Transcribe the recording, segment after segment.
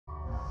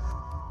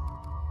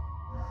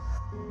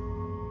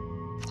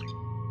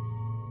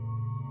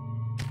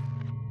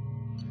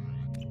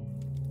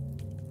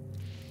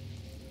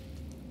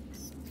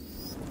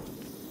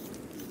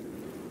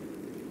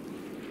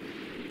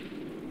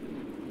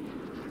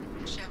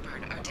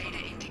Shepard, our data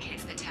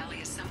indicates that Tali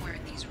is somewhere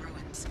in these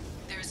ruins.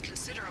 There is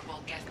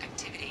considerable geth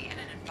activity and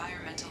an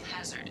environmental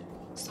hazard.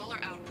 Solar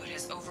output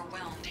has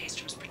overwhelmed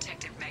Haystrom's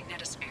protective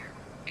magnetosphere.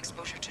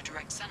 Exposure to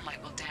direct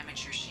sunlight will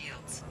damage your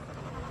shields.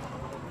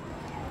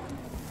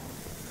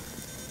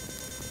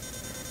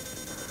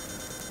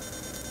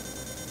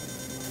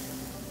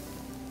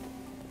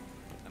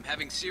 I'm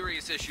having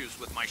serious issues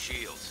with my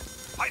shields.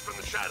 Fight from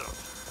the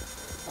shadows.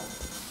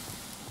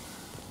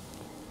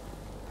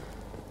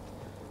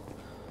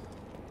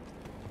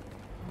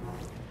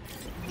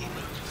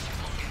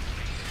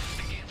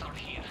 The geth are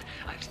here.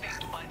 I've stayed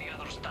to buy the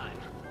others time.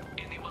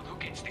 Anyone who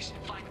gets this,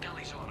 find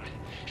Tali's aura.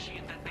 She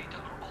and that data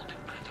are all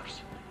that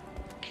matters.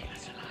 Kill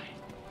us alive.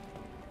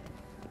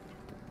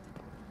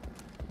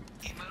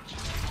 Emergency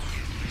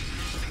focus.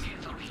 The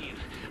geth are here.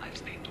 I've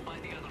stayed to buy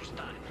the others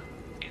time.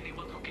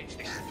 Anyone who gets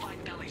this,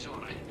 find Tali's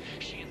aura.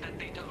 She and that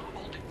data are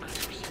all that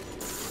matters.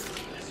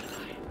 Kill us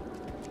alive.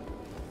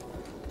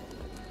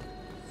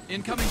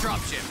 Incoming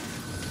dropship.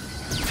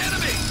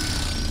 Enemy!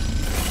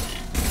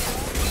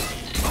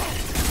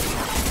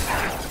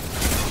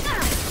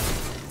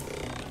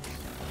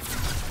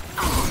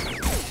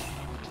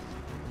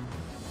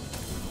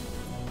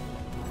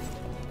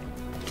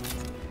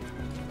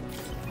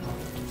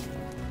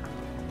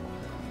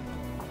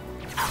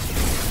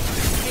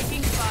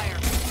 Taking fire.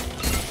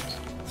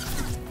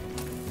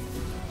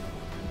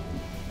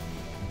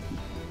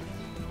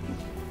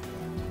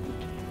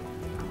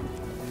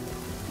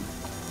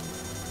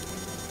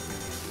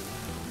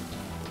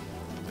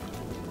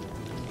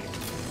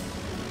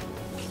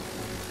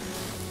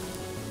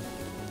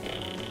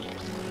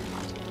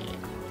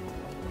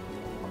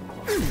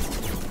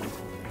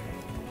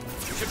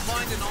 We should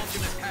find an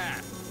alternate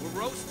path. We're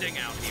roasting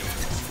out here.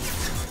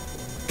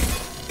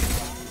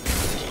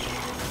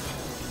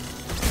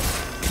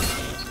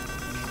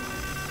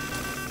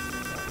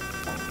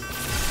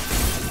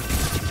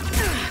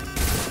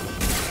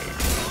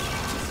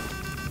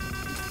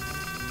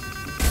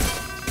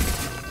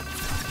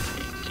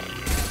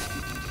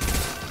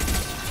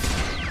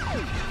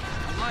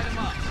 Light him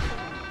up.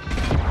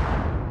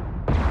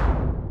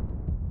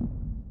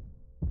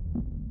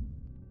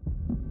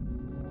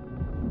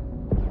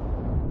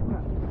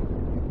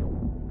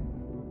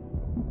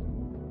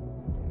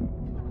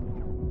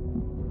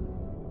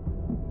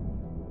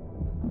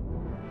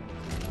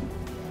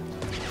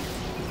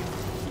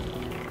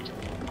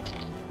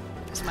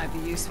 This might be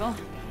useful.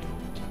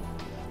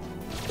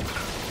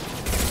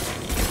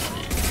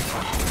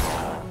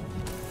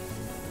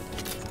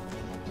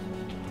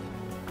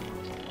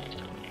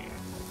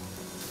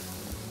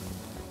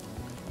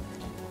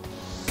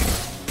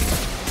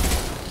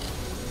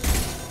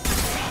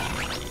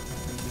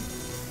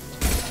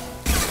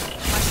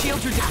 My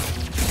shields are down.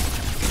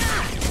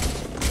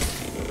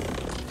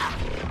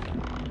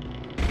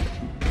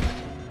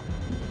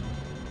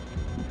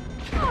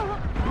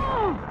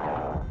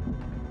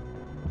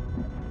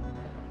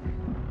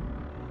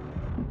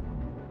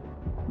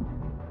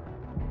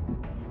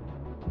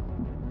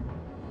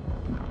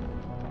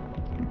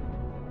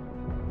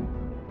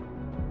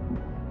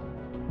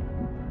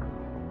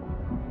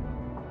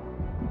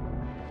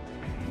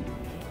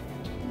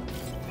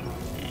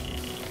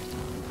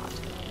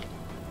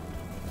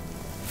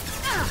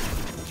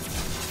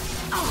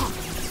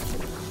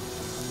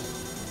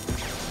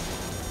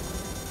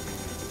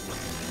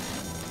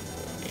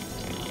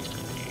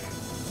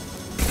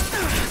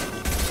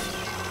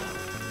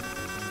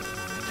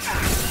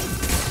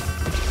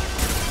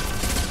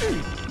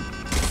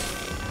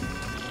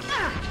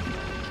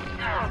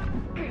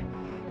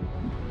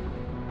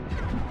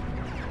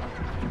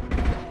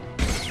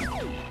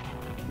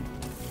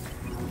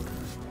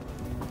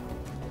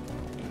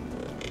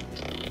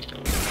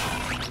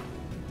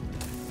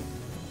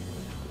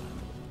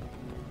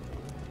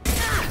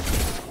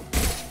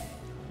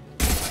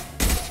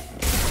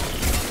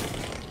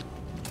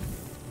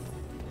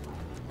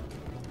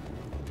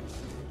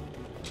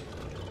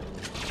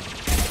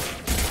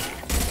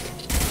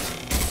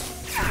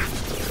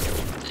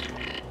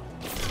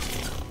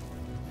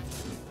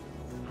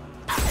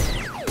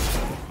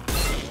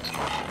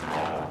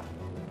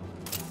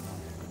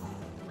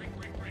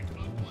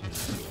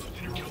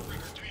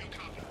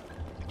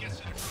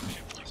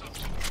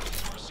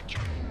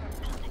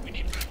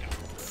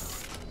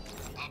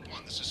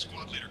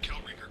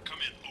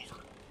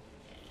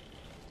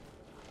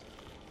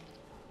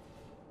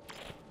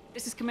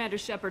 This is Commander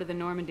Shepard of the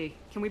Normandy.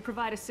 Can we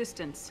provide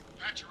assistance?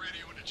 Patch your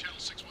radio into channel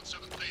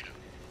 617 Theta.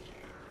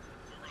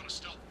 We were on a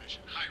stealth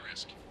mission, high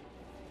risk.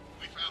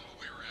 We found what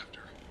we were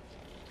after.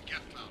 The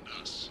Geth found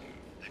us.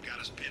 They've got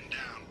us pinned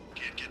down.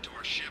 Can't get to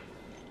our ship.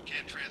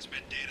 Can't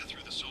transmit data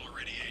through the solar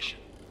radiation.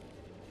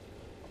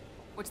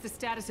 What's the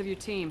status of your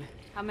team?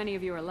 How many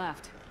of you are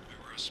left? We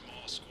were a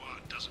small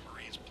squad, dozen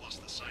Marines plus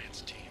the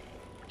science team.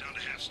 We're down to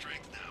half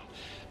strength now.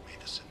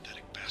 Made the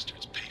synthetic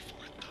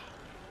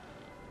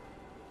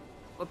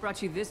What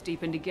brought you this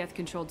deep into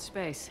Geth-controlled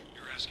space?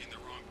 You're asking the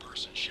wrong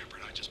person,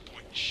 Shepard. I just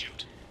point and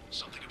shoot.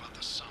 Something about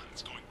the sun.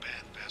 It's going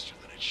bad faster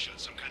than it should.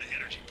 Some kind of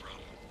energy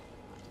problem.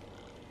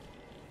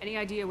 Any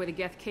idea where the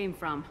Geth came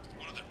from?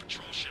 One of their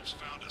patrol ships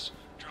found us.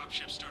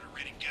 Dropships started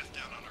raining Geth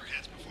down on our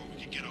heads before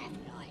we could get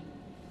off-world.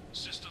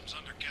 Systems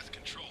under Geth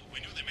control. We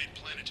knew they made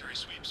planetary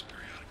sweeps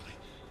periodically.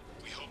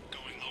 We hoped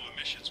going low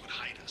emissions would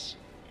hide us.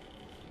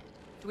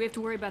 Do we have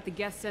to worry about the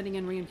Geth sending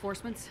in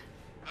reinforcements?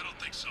 I don't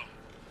think so.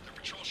 Their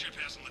patrol ship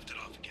hasn't lifted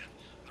off again.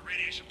 The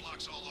radiation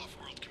blocks all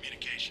off-world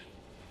communication.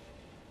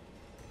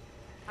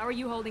 How are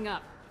you holding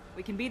up?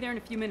 We can be there in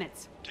a few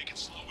minutes. Take it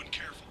slow and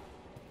careful.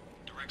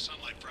 Direct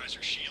sunlight fries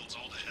our shields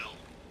all to hell.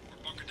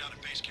 We're bunkered down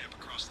at base camp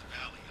across the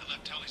valley. I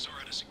left Tali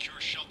at a secure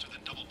shelter,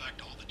 then doubled back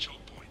to hold the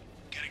choke point.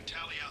 Getting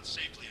Tali out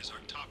safely is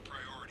our top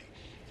priority.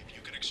 If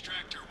you can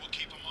extract her, we'll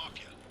keep them off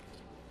you.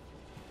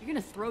 You're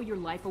gonna throw your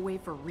life away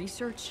for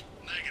research?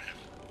 Negative.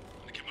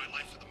 I'm gonna give my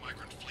life for the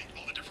migrant fleet.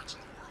 All the difference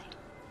in the world.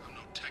 I'm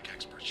no tech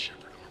expert,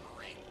 Shepard. I'm a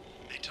Marine.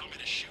 They tell me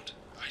to shoot.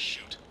 I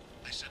shoot.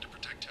 They said to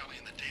protect Tali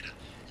and the data.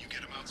 You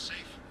get them out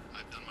safe.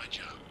 I've done my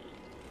job.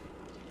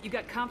 You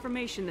got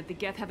confirmation that the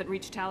Geth haven't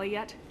reached Tali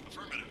yet?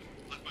 Affirmative.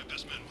 Left my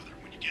best men with her.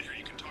 When you get here,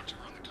 you can talk to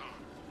her on the comm.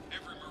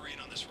 Every Marine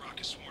on this rock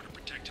is sworn to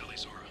protect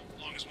Tali's aura.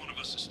 As long as one of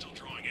us is still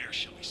drawing air,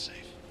 she'll be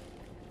safe.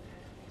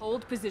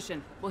 Hold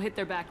position. We'll hit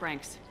their back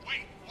ranks.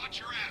 Wait! Watch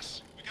your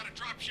ass! We got a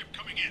dropship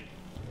coming in!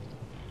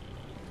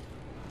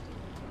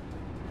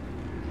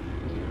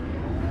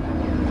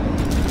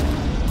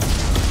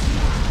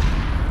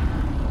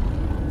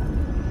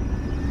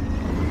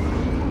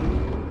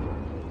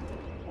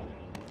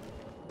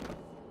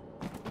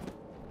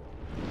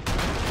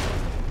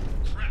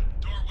 Crap!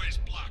 Doorway's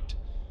blocked.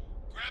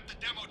 Grab the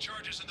demo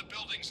charges in the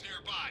buildings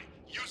nearby.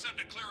 Use them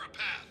to clear a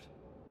path.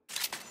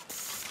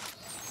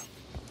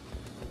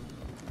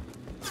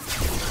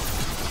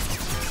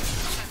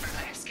 Shepard,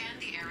 I have scanned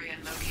the area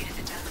and located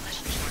the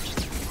demolition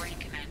charges your Marine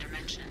commander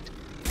mentioned.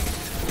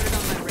 Put it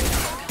on my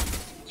radar.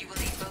 You will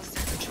need both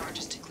sets of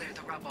charges to clear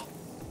the rubble.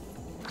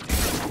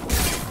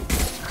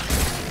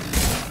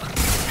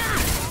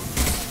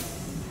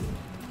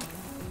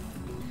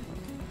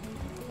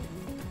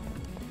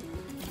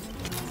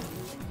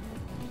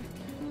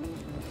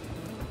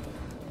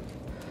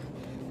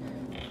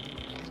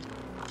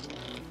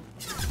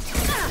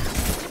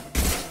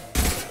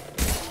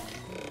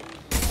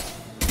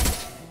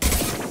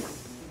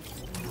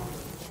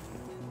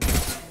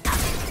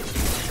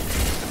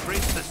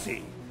 Race the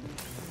sea.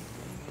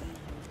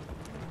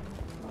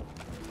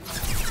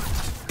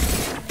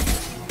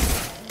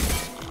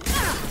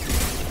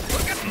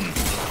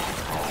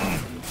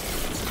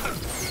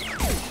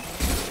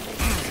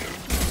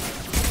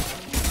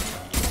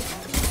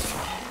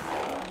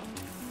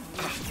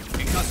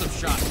 Concussive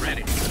shot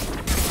ready.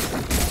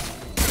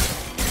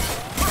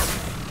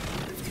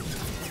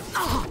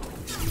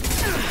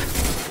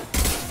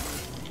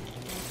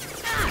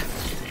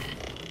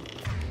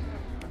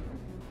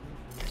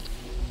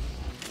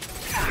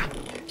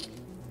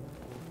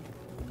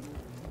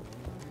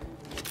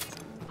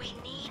 We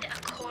need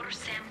a core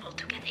sample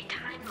to get a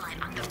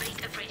timeline on the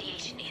rate of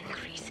radiation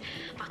increase,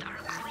 but our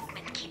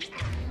equipment keeps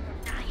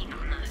dying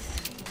on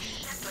us.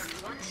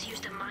 Shepard once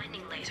used a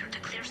mining laser to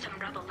clear some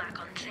rubble back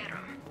on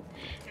Therum.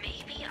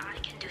 Maybe I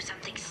can do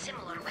something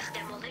similar with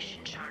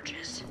demolition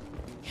charges.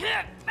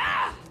 There.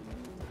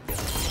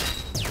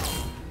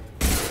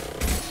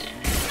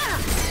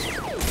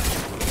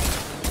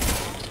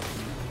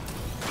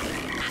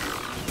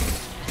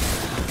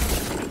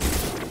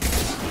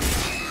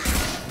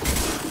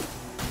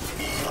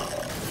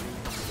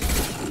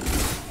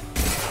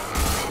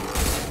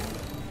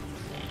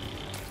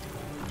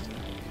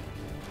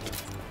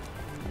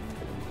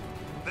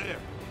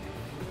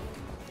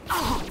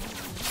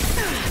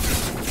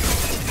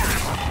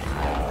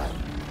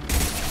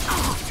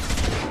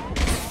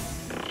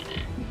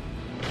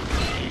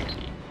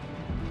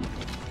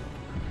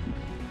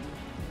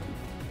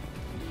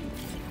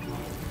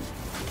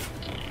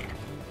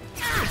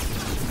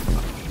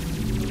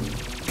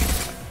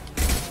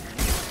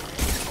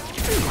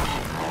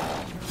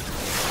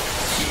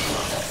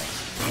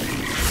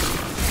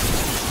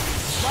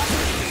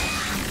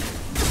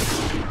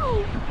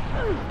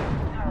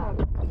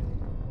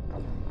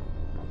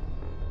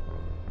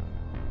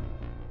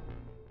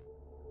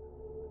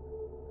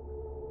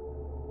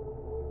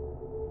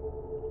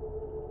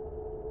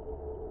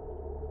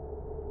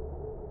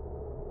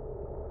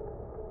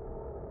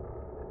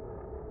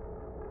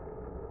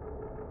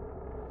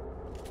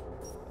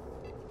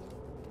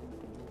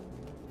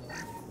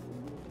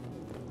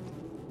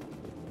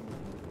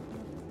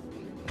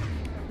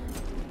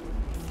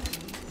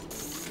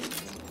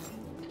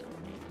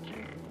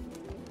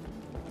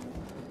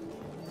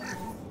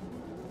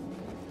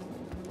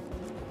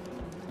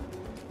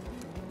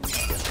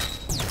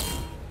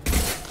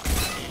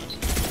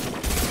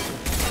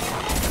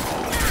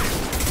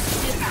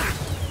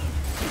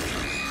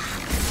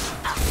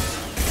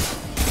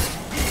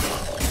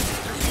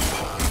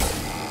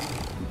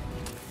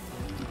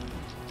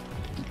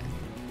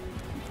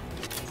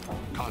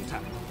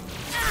 contact.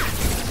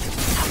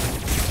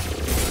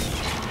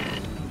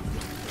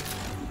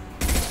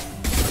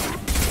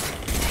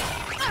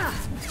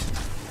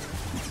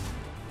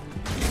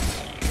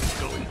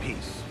 Go in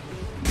peace.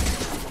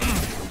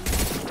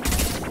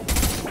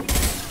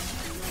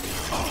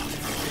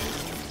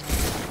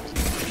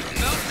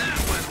 Not that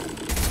one.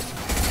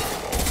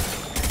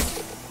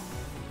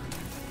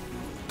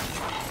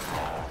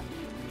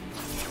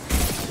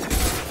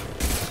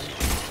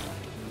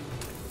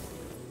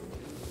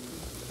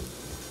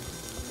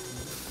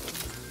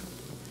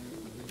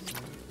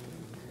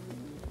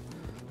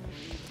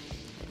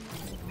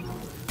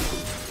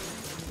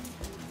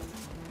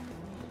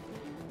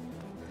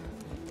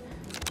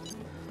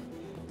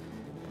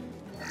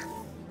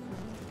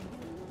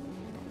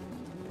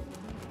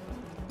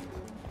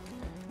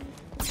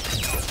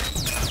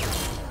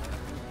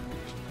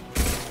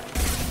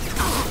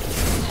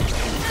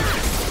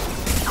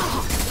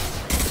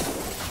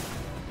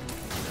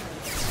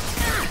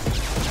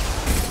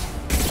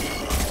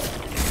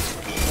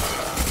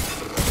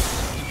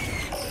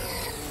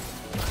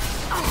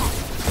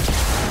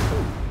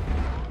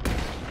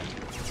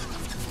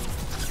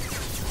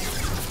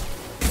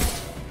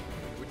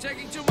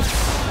 Taking too much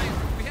time.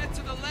 We head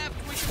to the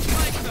left, we can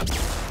flank them.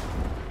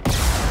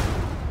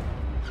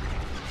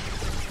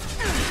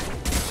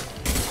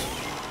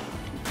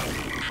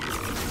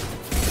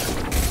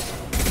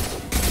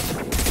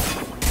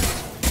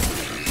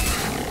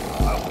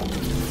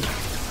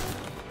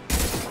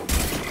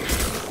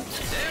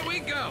 There we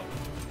go.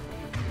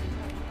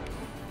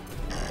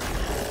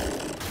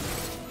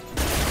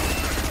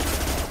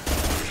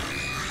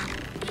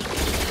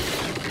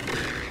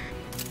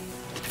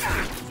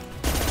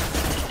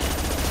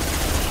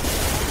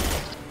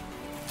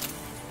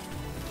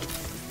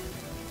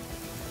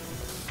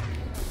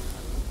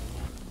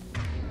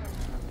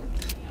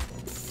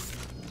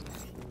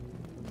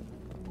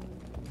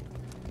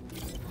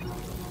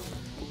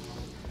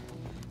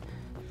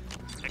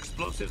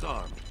 Explosives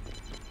armed.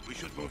 We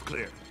should move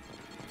clear.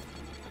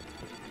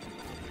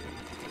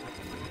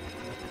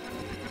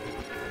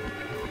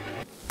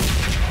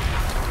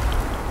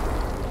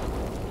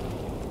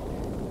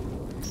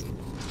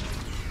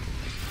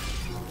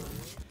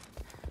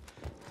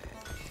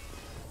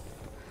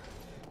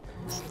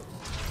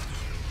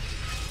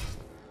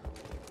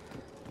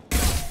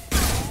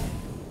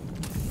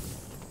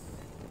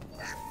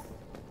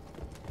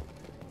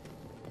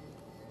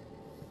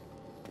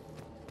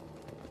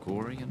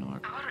 Gorian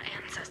art. Our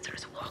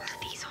ancestors walked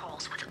these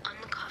halls with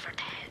uncovered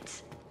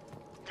heads.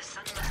 The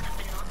sun must have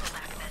been normal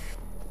back then.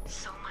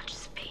 So much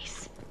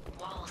space,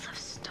 walls of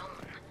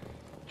stone.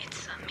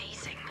 It's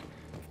amazing.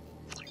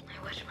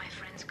 I wish my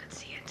friends could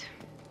see it.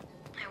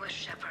 I wish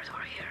Shepard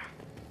were here.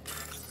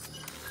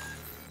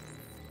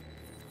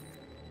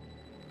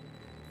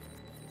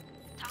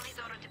 Tali's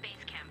order to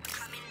base camp.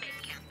 Come in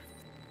base camp.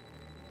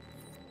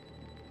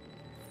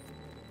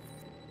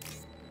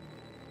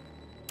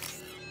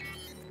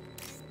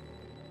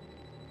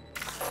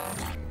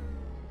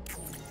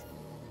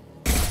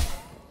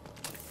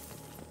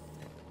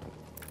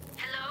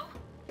 Hello?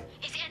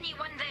 Is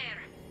anyone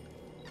there?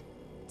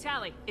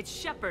 Tali, it's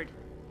Shepard.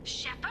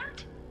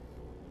 Shepard?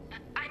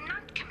 I'm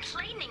not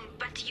complaining,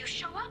 but you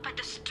show up at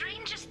the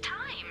strangest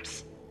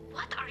times.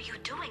 What are you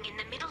doing in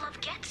the middle of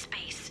Get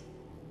Space?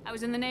 I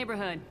was in the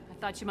neighborhood. I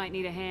thought you might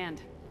need a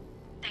hand.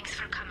 Thanks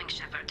for coming,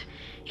 Shepard.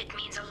 It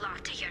means a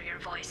lot to hear your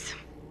voice.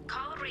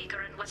 Carl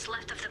Rieger and what's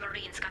left of the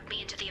Marines got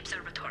me into the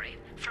observatory.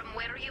 From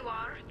where you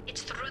are,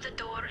 it's through the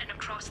door and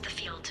across the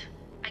field.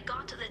 I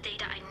got the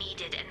data I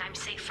needed and I'm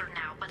safe for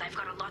now, but I've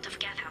got a lot of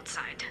Geth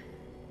outside.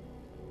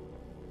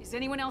 Is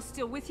anyone else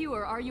still with you,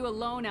 or are you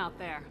alone out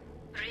there?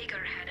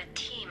 Rieger had a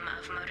team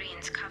of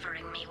Marines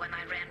covering me when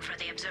I ran for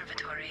the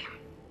observatory.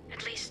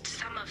 At least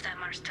some of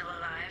them are still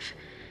alive.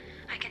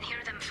 I can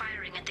hear them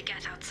firing at the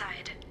Geth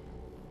outside.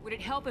 Would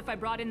it help if I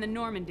brought in the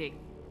Normandy?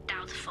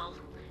 Doubtful.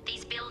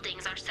 These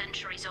buildings are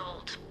centuries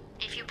old.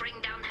 If you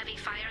bring down heavy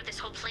fire, this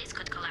whole place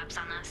could collapse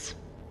on us.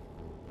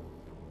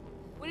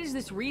 What is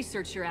this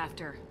research you're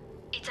after?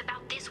 It's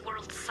about this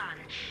world's sun.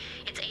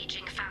 It's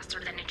aging faster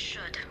than it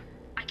should.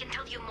 I can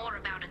tell you more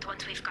about it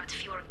once we've got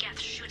fewer Geth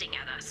shooting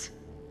at us.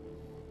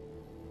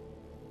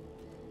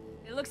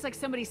 It looks like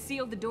somebody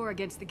sealed the door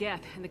against the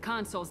Geth, and the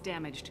console's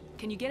damaged.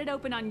 Can you get it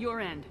open on your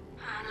end?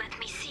 Let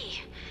me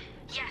see.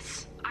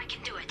 Yes, I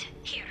can do it.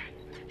 Here.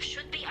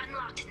 Should be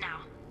unlocked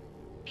now.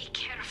 Be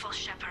careful,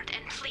 Shepard,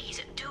 and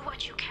please do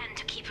what you can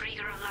to keep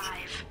Rieger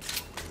alive.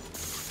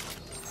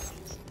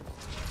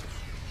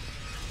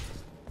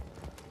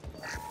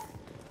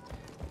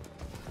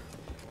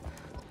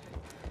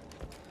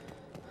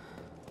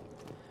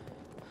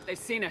 They've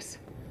seen us.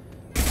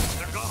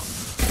 They're gone.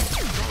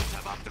 Drones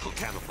have optical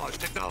camouflage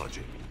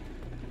technology.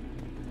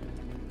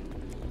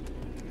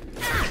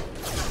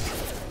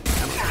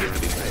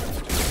 Security failed.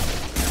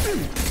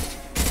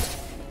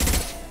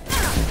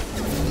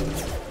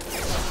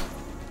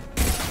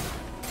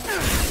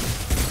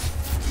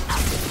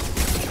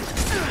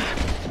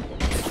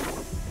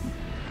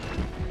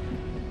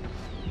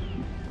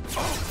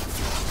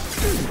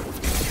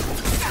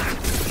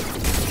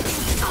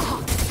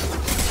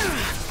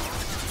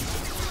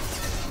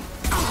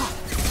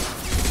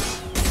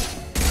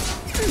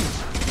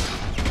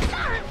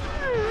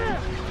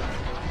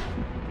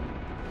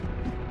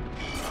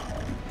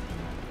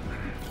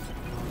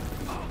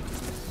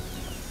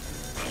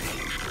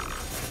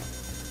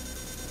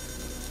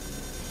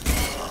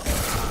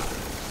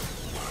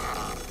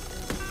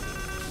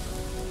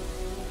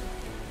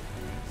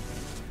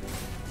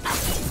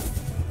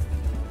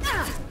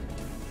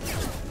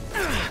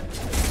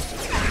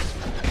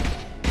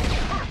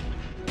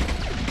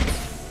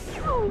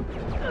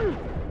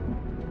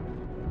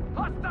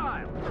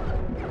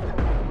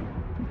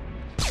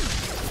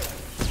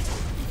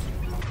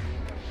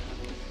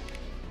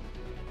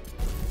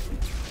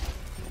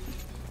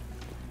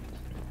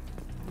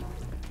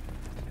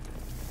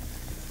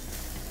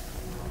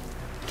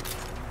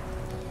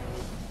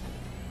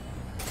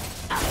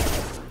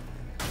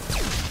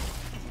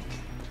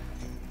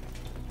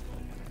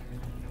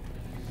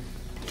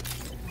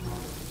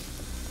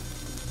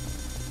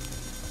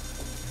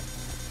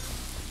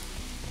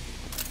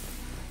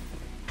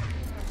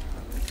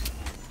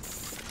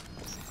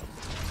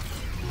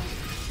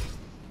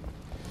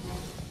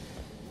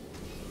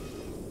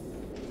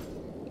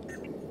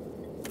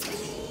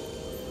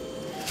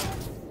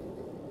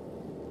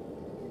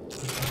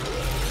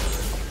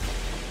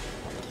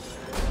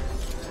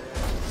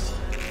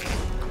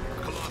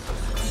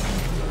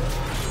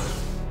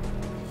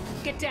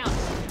 Get down.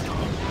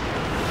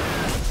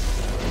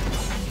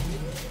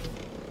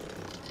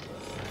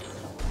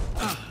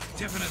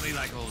 Definitely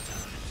like old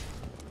times.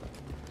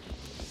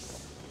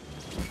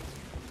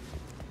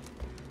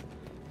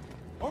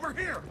 Over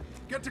here!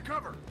 Get to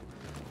cover!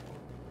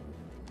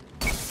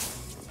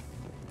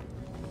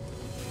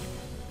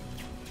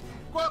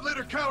 Squad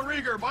Leader Cal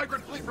Rieger,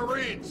 Migrant Fleet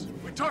Marines.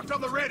 We talked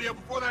on the radio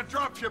before that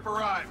dropship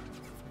arrived.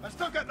 I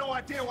still got no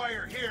idea why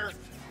you're here.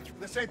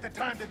 This ain't the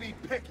time to be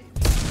picky.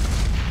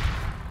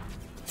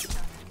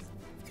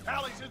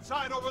 Tali's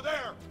inside over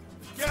there.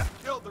 Geth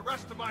killed the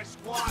rest of my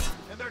squad,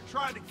 and they're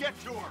trying to get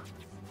to her.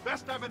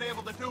 Best I've been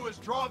able to do is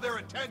draw their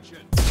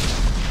attention.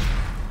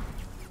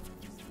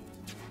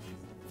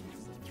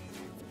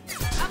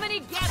 How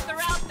many Geth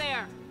are out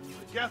there?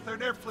 The Geth are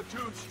near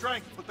platoon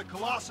strength, but the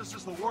Colossus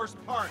is the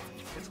worst part.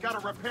 It's got a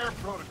repair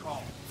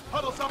protocol.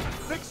 Huddles up and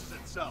fixes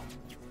itself.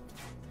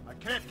 I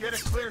can't get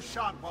a clear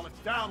shot while it's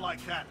down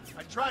like that.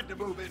 I tried to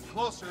move in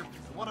closer,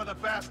 and one of the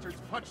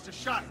bastards punched a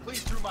shot clean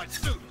through my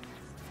suit.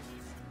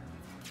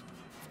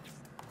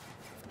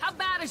 How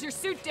bad is your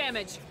suit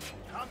damage?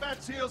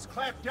 Combat SEALs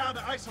clamp down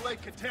to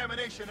isolate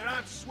contamination, and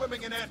I'm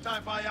swimming in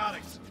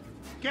antibiotics.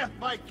 Geth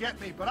might get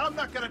me, but I'm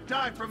not gonna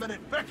die from an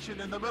infection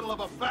in the middle of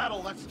a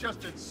battle. That's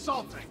just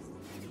insulting.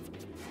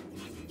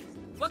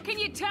 What can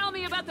you tell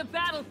me about the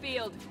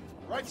battlefield?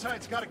 Right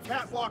side's got a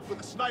catwalk with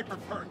a sniper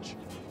perch.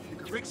 You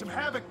could wreak some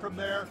havoc from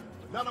there,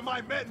 but none of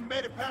my men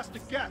made it past the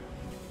Geth.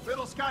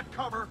 Middle's got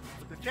cover,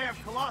 but the damn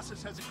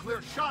Colossus has a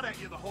clear shot at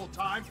you the whole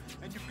time,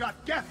 and you've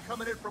got Geth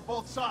coming in from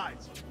both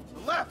sides.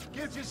 The left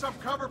gives you some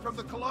cover from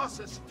the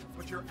Colossus,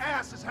 but your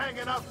ass is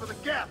hanging out for the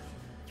Geth.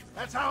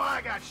 That's how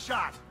I got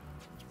shot.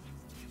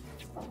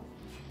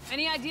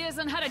 Any ideas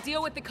on how to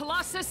deal with the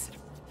Colossus?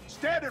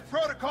 Standard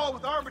protocol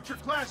with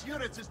armature-class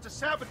units is to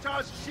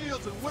sabotage the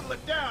shields and whittle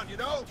it down, you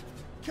know?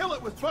 Kill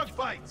it with bug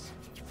bites.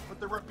 But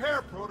the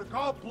repair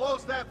protocol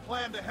blows that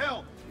plan to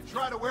hell. You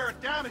try to wear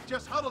it down, it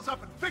just huddles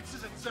up and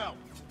fixes itself.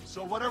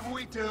 So whatever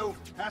we do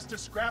has to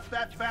scrap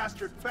that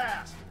bastard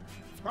fast.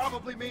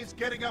 Probably means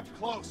getting up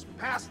close,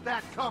 past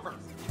that cover.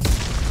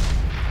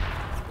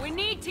 We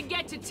need to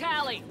get to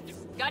Tali.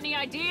 Got any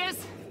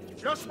ideas?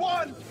 Just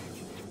one!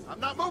 I'm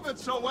not moving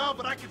so well,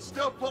 but I can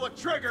still pull a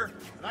trigger,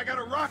 and I got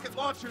a rocket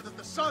launcher that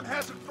the sun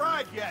hasn't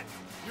fried yet.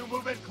 You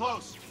move in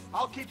close.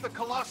 I'll keep the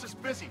Colossus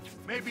busy,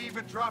 maybe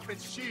even drop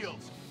its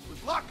shields.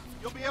 With luck,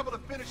 you'll be able to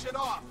finish it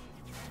off.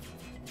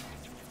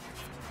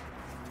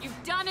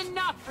 You've done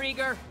enough,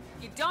 Rieger.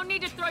 You don't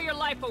need to throw your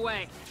life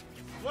away.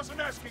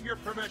 Wasn't asking your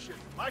permission.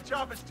 My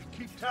job is to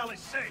keep Tali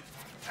safe.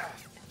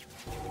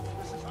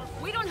 This is our...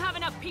 We don't have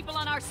enough people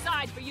on our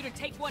side for you to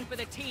take one for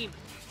the team.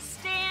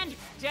 Stand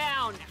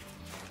down.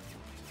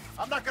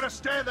 I'm not gonna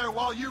stand there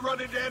while you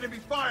run into enemy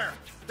fire.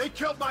 They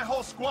killed my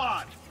whole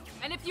squad.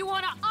 And if you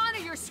want to honor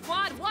your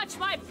squad, watch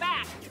my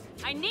back.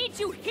 I need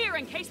you here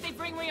in case they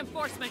bring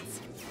reinforcements.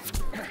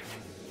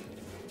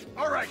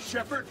 All right,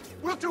 Shepard.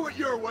 We'll do it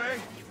your way.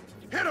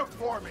 Hit him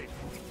for me.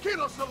 Keep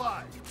us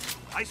alive.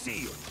 I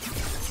see you.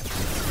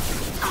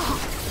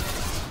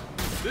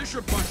 This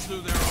should punch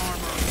through their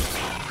armor.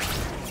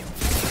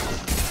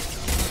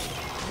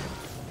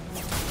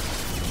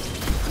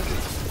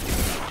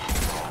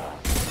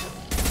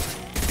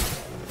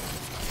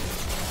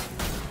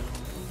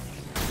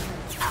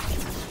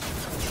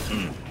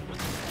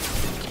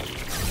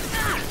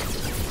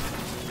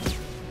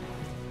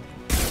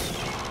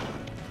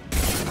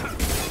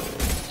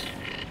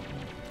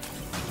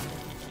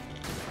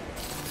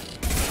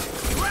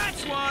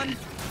 One.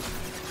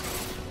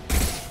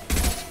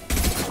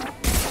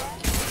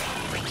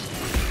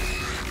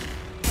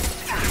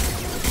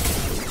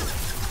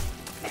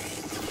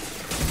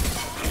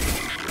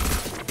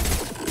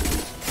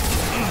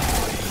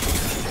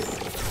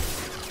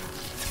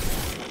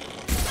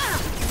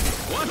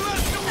 One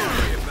less to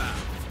worry about.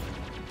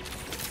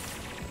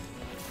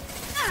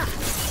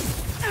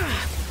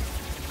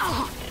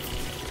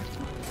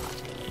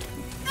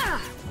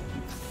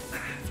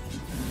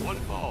 One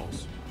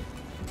falls.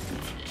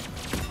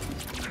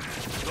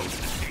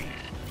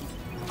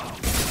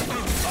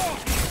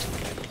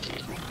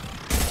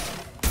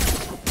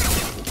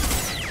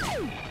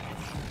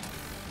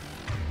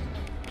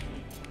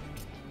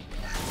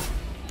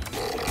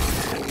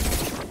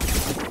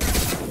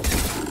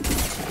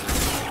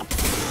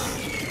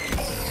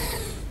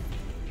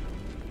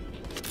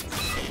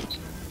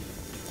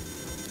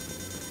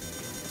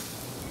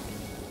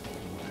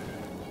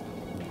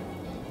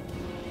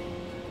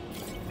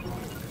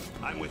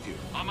 I'm with you.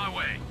 On my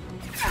way.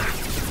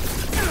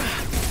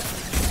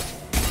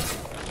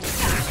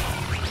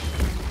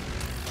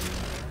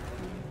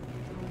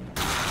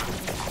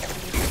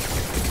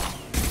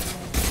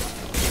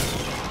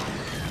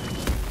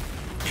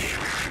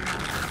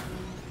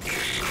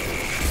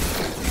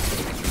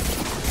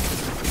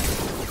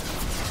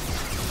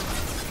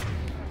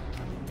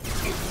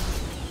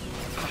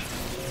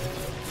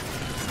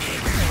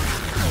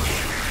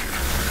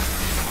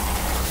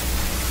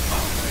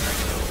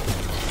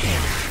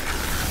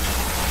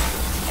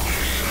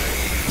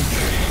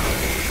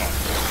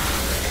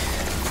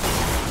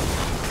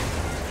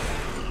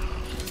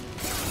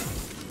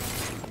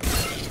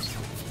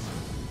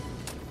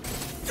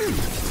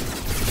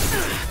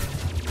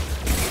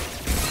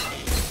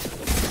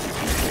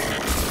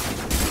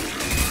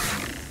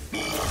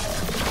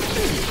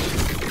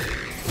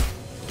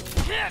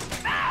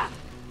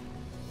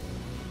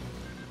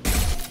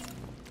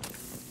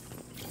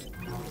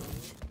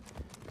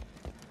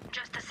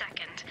 Just a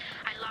second.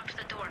 I locked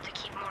the door to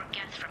keep more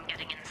Geth from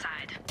getting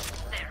inside.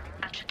 There,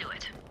 that should do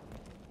it.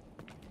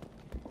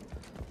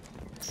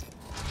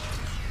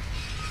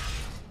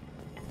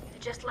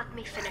 Just let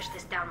me finish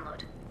this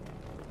download.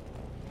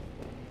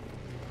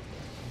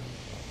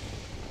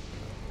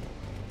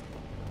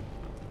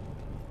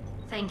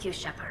 Thank you,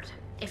 Shepard.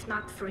 If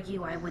not for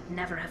you, I would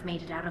never have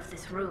made it out of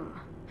this room.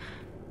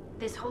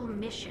 This whole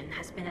mission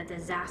has been a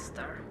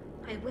disaster.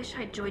 I wish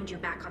I'd joined you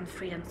back on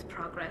Freedom's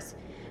Progress,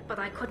 but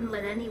I couldn't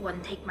let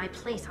anyone take my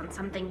place on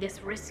something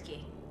this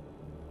risky.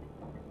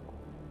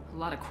 A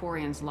lot of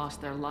Quarians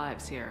lost their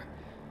lives here.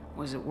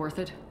 Was it worth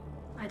it?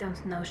 I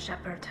don't know,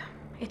 Shepard.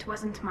 It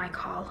wasn't my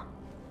call.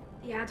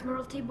 The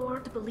Admiralty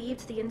Board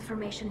believed the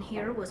information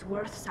here was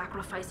worth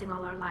sacrificing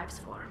all our lives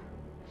for.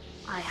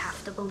 I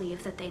have to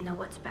believe that they know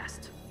what's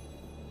best.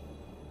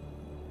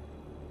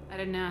 I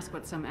didn't ask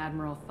what some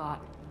admiral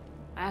thought.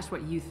 I asked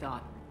what you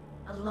thought.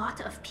 A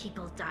lot of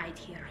people died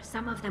here.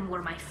 Some of them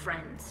were my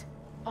friends.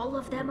 All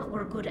of them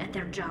were good at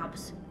their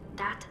jobs.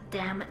 That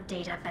damn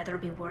data better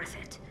be worth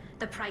it.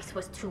 The price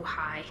was too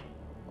high.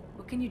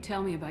 What can you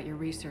tell me about your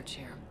research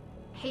here?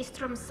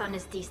 Haystrom's sun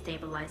is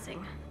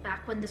destabilizing.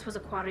 Back when this was a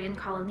Quarian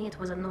colony, it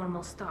was a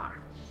normal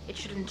star. It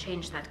shouldn't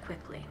change that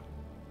quickly.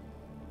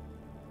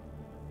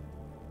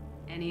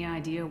 Any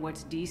idea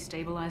what's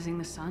destabilizing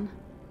the sun?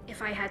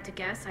 If I had to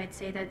guess, I'd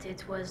say that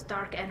it was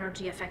dark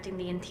energy affecting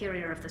the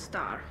interior of the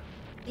star.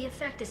 The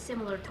effect is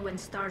similar to when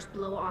stars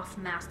blow off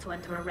mass to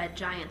enter a red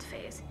giant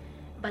phase.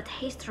 But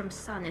Haystrom's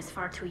sun is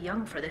far too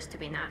young for this to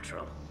be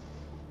natural.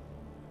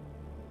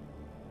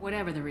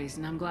 Whatever the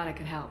reason, I'm glad I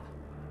could help.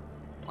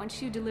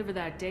 Once you deliver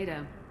that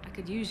data, I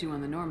could use you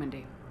on the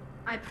Normandy.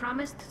 I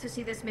promised to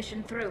see this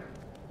mission through.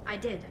 I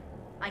did.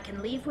 I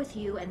can leave with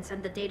you and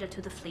send the data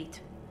to the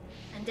fleet.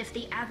 And if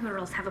the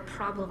admirals have a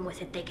problem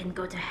with it, they can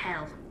go to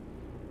hell.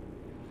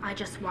 I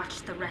just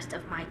watched the rest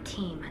of my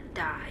team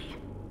die.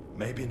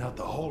 Maybe not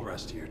the whole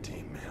rest of your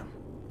team, ma'am.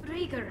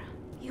 Rieger,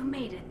 you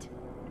made it.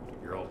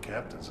 Your old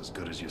captain's as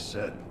good as you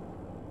said.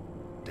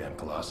 Damn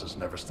Colossus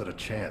never stood a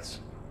chance.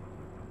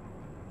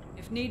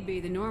 If need be,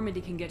 the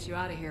Normandy can get you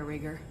out of here,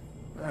 Rieger.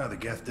 The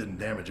Geth didn't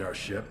damage our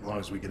ship. As long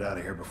as we get out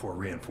of here before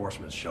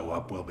reinforcements show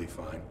up, we'll be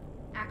fine.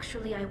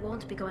 Actually, I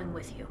won't be going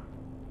with you.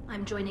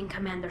 I'm joining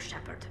Commander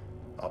Shepard.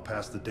 I'll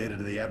pass the data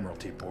to the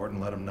Admiralty Board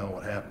and let them know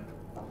what happened.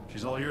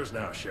 She's all yours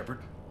now, Shepard.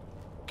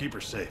 Keep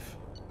her safe.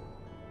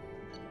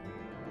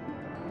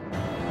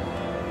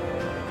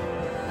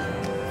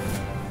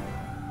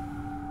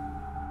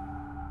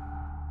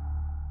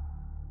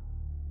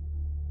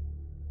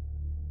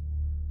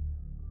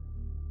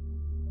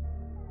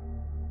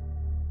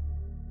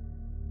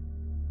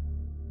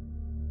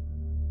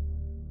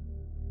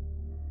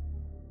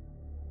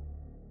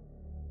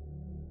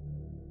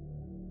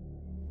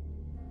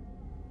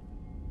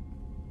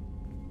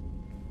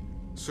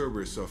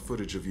 Cerberus saw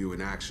footage of you in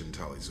action,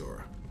 Tali.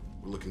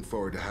 We're looking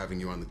forward to having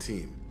you on the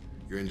team.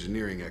 Your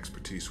engineering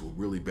expertise will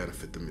really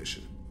benefit the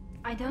mission.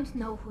 I don't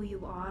know who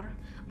you are,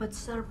 but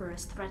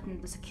Cerberus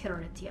threatened the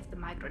security of the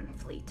migrant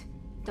fleet.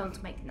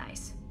 Don't make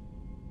nice.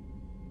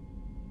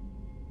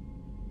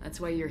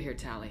 That's why you're here,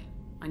 Tali.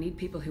 I need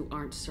people who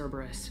aren't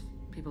Cerberus.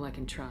 People I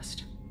can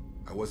trust.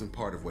 I wasn't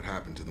part of what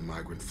happened to the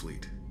migrant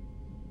fleet,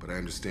 but I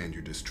understand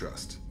your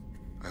distrust.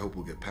 I hope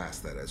we'll get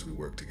past that as we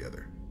work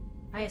together.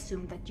 I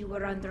assumed that you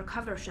were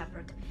undercover,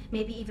 Shepard.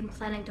 Maybe even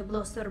planning to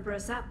blow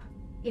Cerberus up.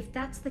 If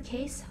that's the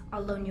case,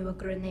 I'll loan you a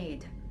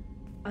grenade.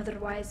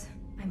 Otherwise,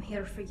 I'm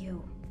here for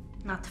you,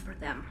 not for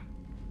them.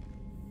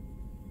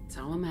 That's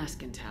all I'm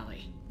asking,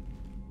 Tali.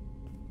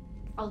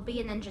 I'll be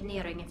in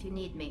engineering if you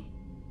need me.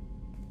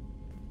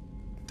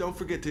 Don't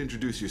forget to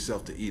introduce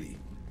yourself to Edie,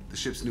 the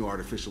ship's new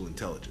artificial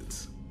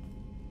intelligence.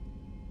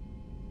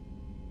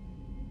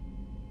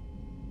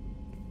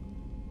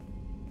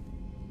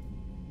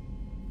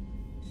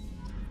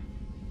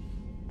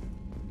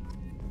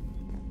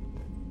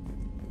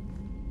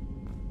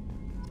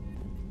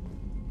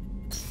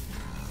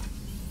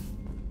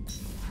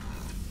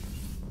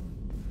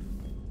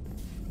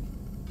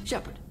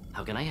 Shepard,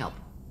 how can I help?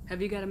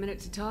 Have you got a minute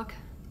to talk?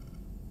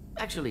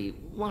 Actually,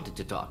 wanted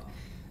to talk.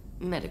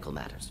 Medical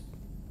matters.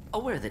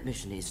 Aware that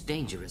mission is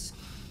dangerous.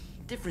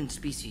 Different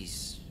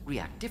species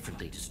react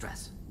differently to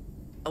stress.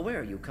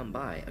 Aware you come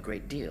by a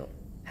great deal.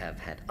 Have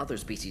had other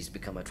species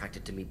become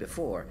attracted to me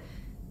before.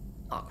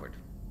 Awkward.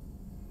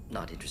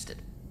 Not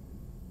interested.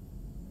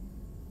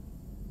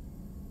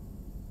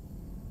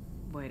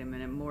 Wait a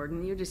minute,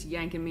 Morden. You're just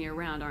yanking me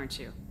around, aren't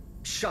you?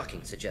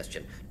 Shocking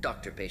suggestion.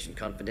 Doctor-patient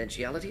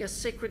confidentiality, a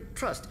sacred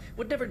trust.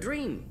 Would never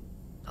dream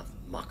of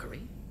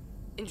mockery.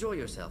 Enjoy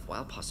yourself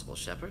while possible,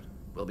 Shepard.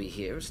 We'll be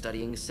here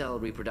studying cell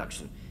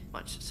reproduction.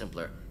 Much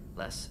simpler,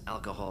 less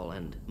alcohol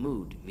and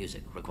mood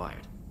music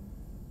required.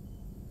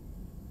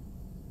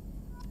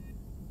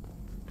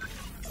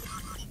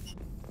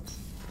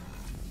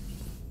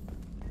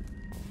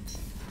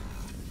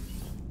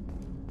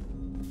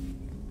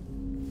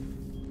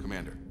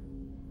 Commander,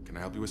 Can I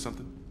help you with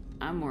something?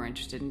 I'm more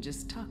interested in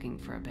just talking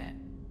for a bit.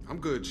 I'm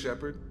good,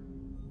 Shepard.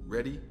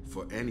 Ready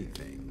for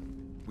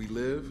anything. We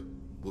live,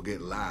 we'll get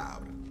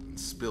loud and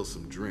spill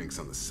some drinks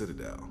on the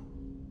Citadel.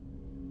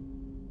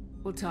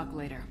 We'll talk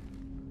later.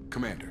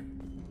 Commander.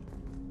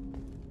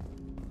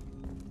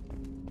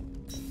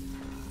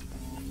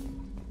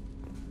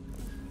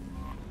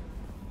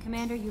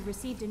 Commander, you've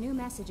received a new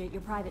message at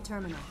your private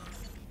terminal.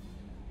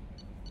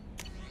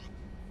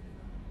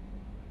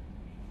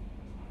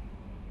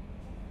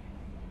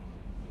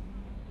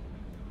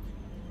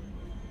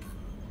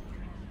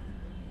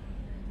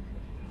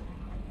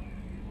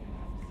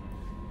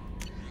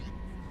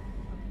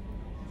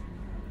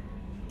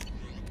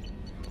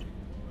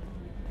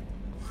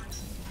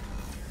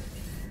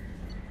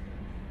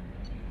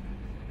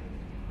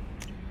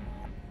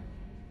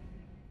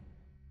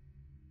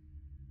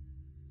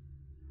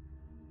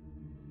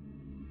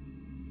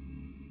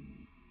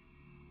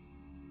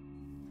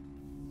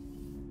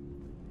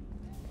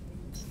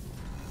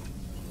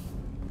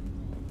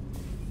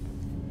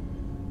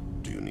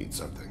 Do you need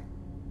something?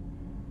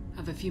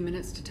 Have a few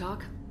minutes to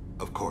talk?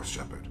 Of course,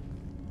 Shepard.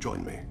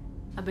 Join me.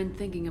 I've been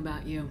thinking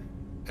about you.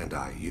 And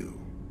I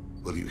you.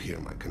 Will you hear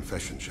my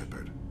confession,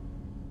 Shepard?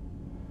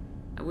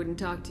 I wouldn't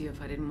talk to you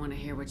if I didn't want to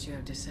hear what you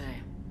have to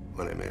say.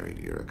 When I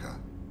married Erica,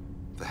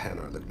 the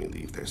Hanar let me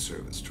leave their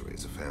servants to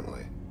raise a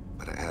family,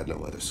 but I had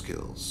no other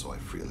skills, so I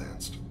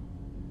freelanced.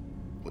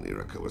 When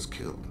Erica was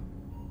killed,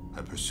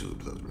 I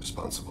pursued those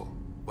responsible.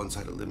 Once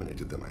I'd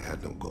eliminated them, I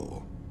had no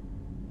goal.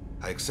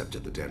 I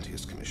accepted the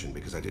Dantiest commission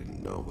because I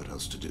didn't know what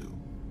else to do.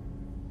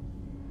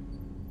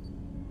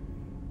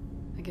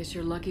 I guess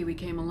you're lucky we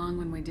came along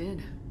when we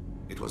did.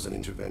 It was an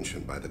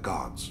intervention by the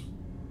gods.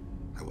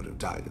 I would have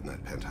died in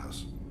that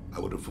penthouse. I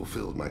would have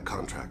fulfilled my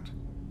contract.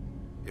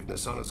 If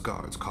Nasana's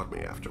guards caught me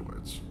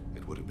afterwards,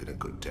 it would have been a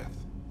good death.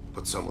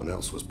 But someone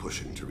else was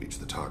pushing to reach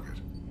the target,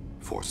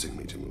 forcing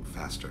me to move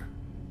faster,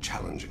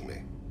 challenging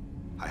me.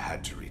 I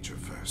had to reach her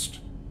first.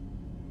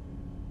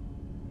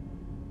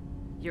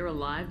 You're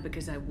alive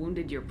because I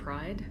wounded your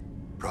pride?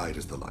 Pride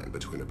is the line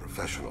between a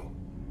professional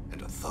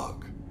and a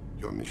thug.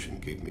 Your mission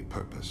gave me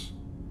purpose,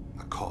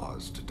 a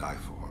cause to die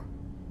for,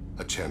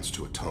 a chance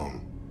to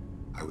atone.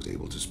 I was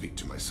able to speak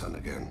to my son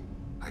again.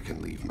 I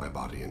can leave my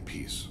body in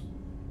peace.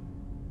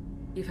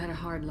 You've had a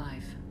hard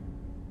life.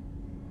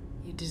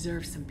 You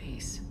deserve some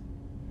peace.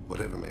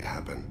 Whatever may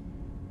happen,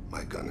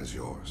 my gun is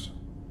yours.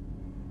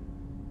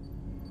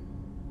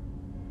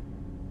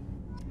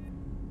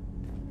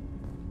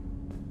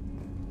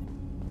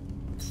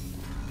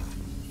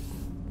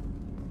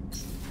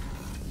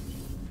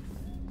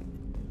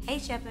 Hey,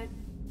 Shepard.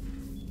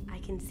 I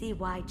can see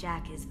why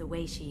Jack is the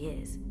way she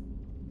is.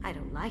 I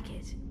don't like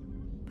it,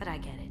 but I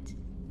get it.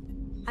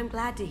 I'm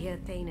glad to hear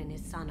Thane and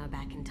his son are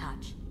back in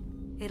touch.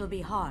 It'll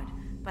be hard,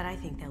 but I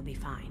think they'll be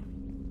fine.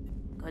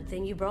 Good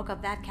thing you broke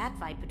up that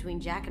catfight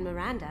between Jack and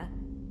Miranda.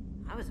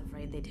 I was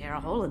afraid they'd tear a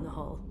hole in the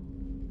hull.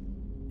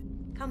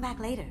 Come back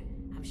later.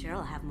 I'm sure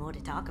I'll have more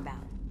to talk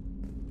about.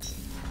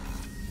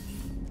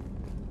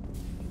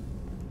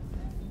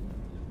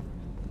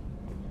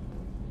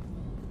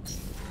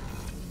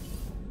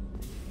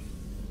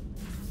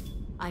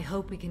 I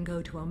hope we can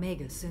go to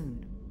Omega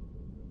soon.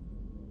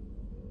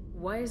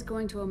 Why is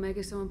going to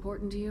Omega so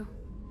important to you?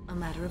 A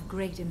matter of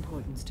great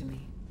importance to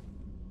me.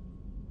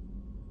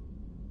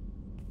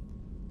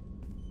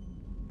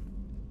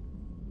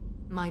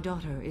 My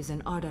daughter is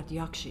an Ardat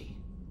Yakshi,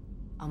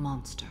 a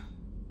monster,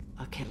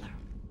 a killer.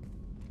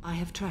 I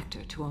have tracked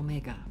her to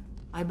Omega.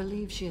 I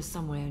believe she is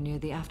somewhere near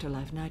the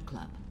Afterlife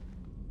nightclub.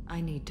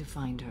 I need to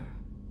find her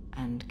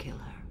and kill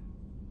her.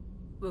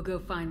 We'll go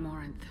find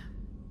Morinth.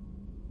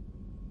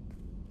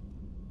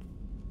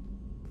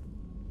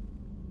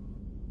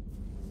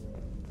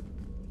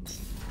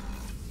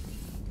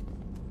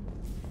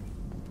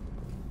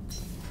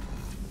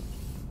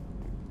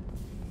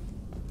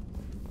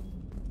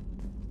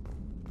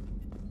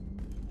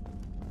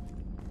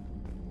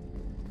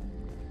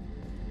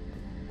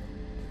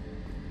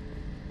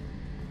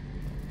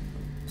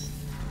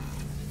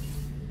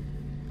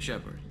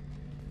 Shepard,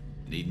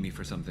 need me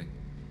for something?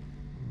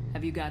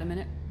 Have you got a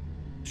minute?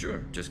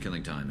 Sure, just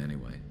killing time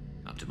anyway.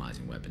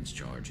 Optimizing weapons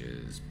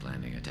charges,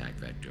 planning attack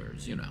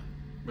vectors, you know,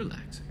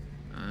 relaxing.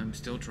 I'm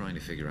still trying to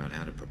figure out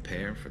how to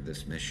prepare for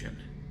this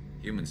mission.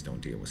 Humans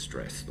don't deal with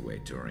stress the way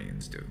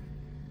Turians do.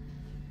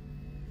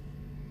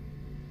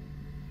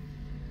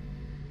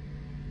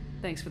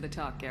 Thanks for the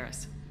talk,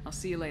 Garrus. I'll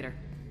see you later.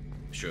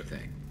 Sure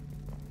thing.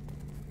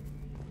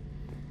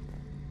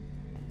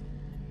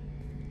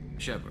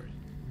 Shepard,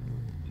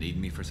 need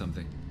me for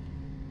something?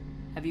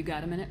 Have you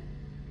got a minute?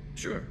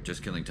 Sure,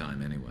 just killing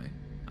time anyway.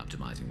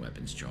 Optimizing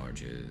weapons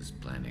charges,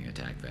 planning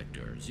attack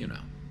vectors, you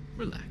know,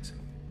 relaxing.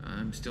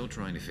 I'm still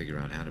trying to figure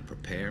out how to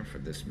prepare for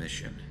this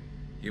mission.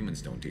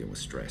 Humans don't deal with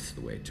stress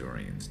the way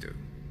Turians do.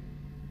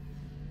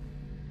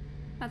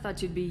 I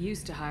thought you'd be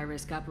used to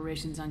high-risk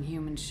operations on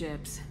human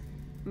ships.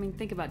 I mean,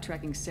 think about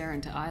trekking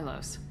Saren to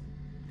Ilos.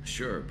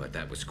 Sure, but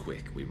that was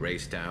quick. We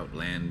raced out,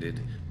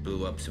 landed,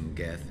 blew up some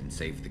Geth, and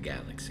saved the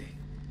galaxy.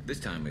 This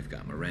time we've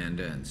got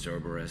Miranda and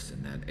Cerberus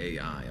and that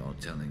AI all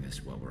telling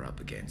us what we're up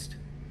against.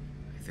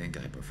 I think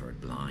I preferred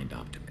blind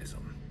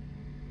optimism.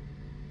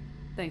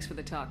 Thanks for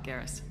the talk,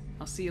 Garrus.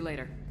 I'll see you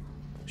later.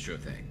 Sure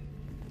thing.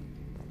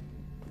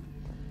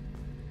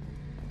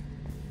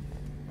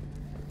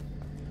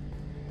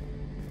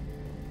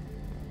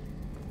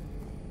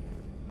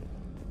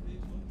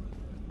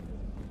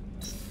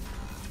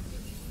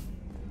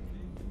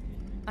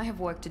 I have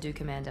work to do,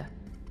 Commander.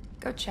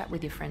 Go chat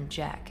with your friend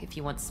Jack if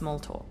you want small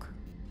talk.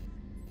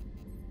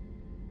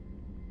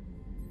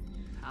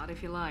 Pout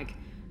if you like.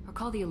 Or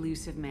call the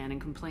elusive man and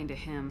complain to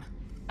him.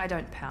 I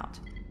don't pout.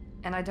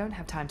 And I don't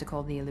have time to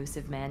call the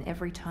elusive man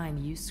every time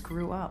you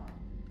screw up.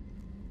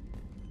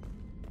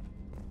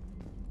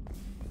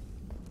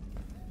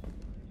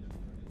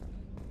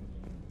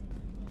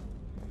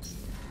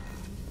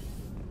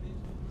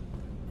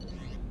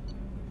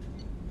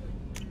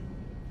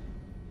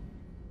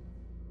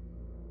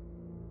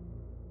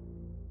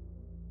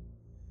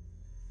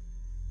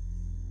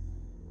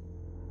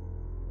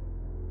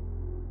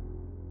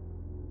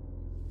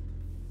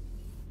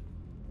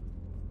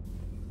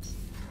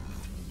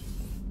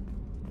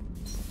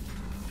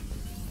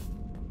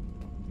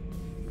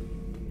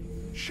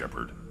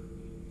 Shepard.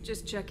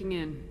 Just checking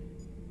in.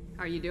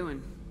 How are you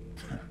doing?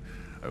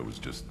 I was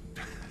just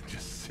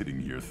sitting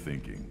here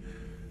thinking.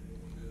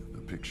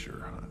 The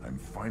picture, I'm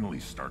finally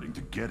starting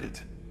to get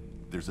it.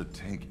 There's a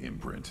tank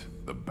imprint,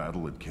 the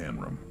battle at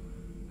Canrum.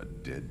 A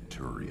dead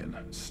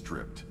Turian,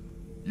 stripped.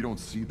 You don't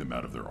see them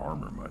out of their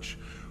armor much.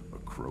 A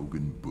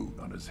Krogan boot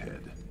on his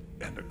head,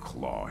 and a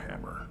claw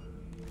hammer.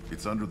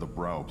 It's under the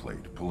brow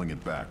plate, pulling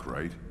it back,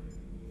 right?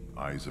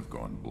 Eyes have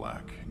gone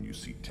black, and you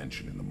see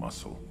tension in the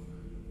muscle.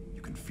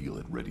 You can feel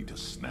it ready to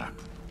snap.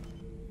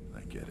 I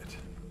get it.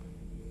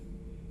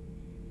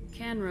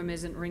 Canrum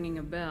isn't ringing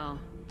a bell.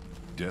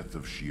 Death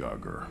of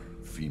Shiagar,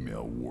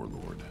 female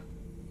warlord.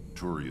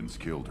 Turians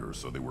killed her,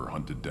 so they were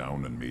hunted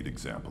down and made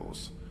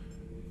examples.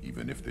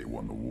 Even if they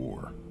won the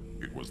war,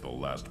 it was the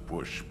last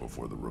push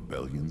before the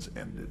rebellions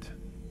ended.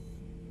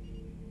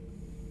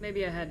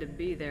 Maybe I had to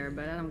be there,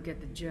 but I don't get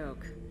the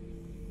joke.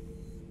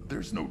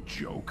 There's no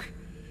joke.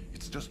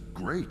 It's just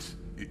great.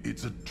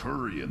 It's a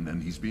Turian,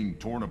 and he's being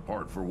torn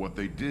apart for what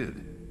they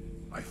did.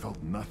 I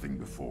felt nothing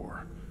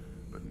before,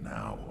 but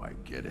now I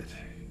get it.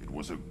 It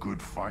was a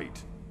good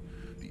fight.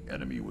 The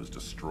enemy was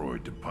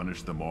destroyed to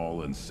punish them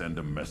all and send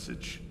a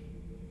message.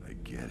 I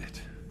get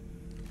it.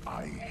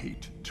 I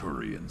hate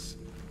Turians.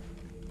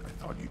 I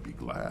thought you'd be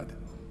glad.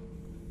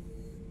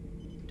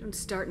 Don't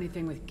start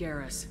anything with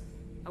Garrus.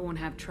 I won't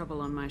have trouble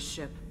on my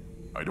ship.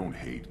 I don't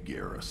hate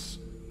Garrus.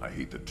 I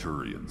hate the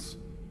Turians.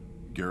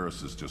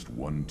 Garrus is just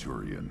one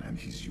Turian, and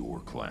he's your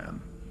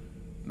clan.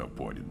 No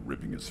point in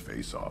ripping his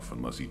face off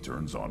unless he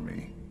turns on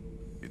me.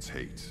 It's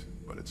hate,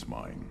 but it's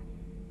mine.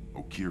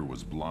 Okeer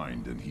was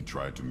blind, and he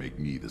tried to make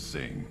me the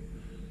same.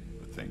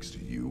 But thanks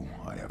to you,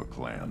 I have a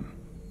clan.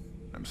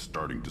 I'm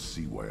starting to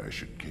see why I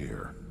should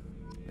care.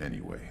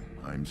 Anyway,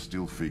 I'm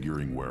still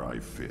figuring where I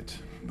fit,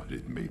 but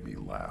it made me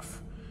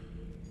laugh.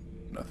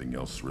 Nothing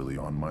else really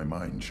on my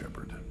mind,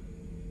 Shepard.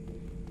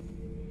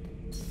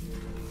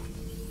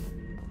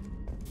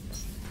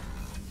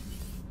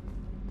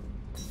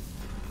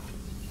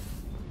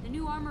 The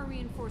new armor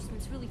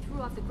reinforcements really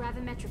threw off the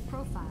gravimetric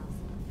profiles.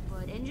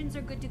 But engines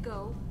are good to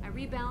go. I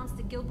rebalanced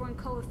the Gilborn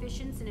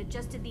coefficients and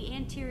adjusted the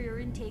anterior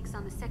intakes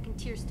on the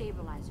second-tier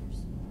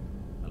stabilizers.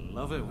 I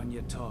love it when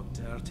you talk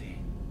dirty.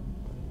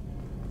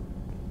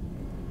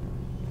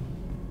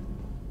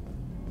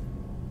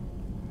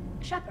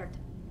 Shepard,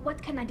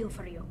 what can I do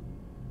for you?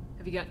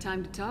 Have you got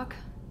time to talk?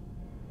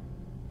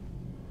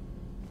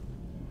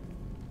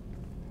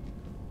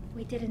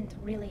 We didn't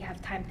really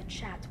have time to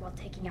chat while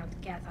taking out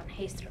Geth on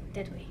Haestrom,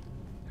 did we?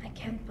 I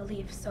can't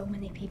believe so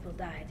many people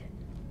died.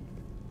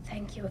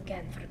 Thank you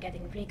again for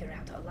getting Rieger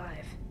out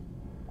alive.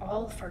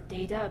 All for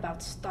data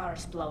about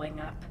stars blowing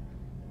up.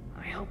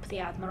 I hope the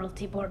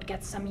Admiralty Board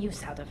gets some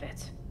use out of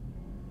it.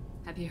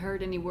 Have you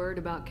heard any word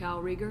about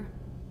Cal Rieger?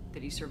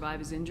 Did he survive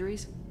his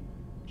injuries?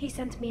 He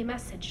sent me a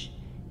message.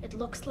 It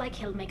looks like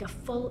he'll make a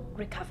full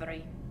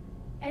recovery.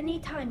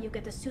 Anytime you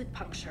get a suit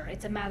puncture,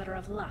 it's a matter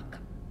of luck.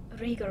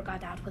 Rieger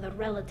got out with a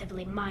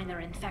relatively minor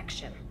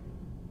infection.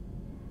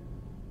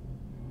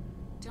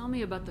 Tell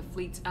me about the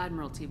fleet's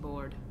Admiralty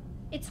Board.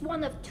 It's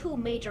one of two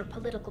major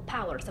political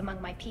powers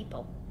among my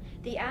people.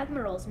 The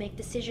admirals make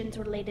decisions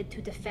related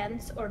to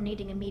defense or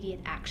needing immediate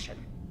action.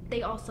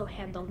 They also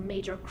handle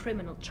major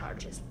criminal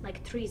charges,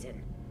 like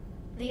treason.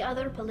 The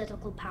other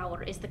political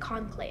power is the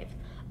Conclave,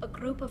 a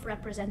group of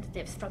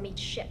representatives from each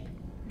ship.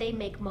 They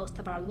make most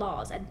of our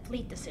laws and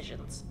fleet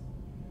decisions.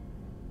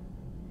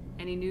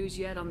 Any news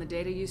yet on the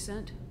data you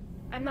sent?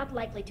 I'm not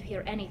likely to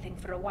hear anything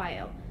for a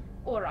while,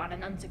 or on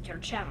an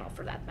unsecured channel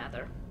for that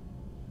matter.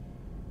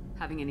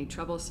 Having any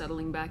trouble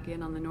settling back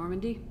in on the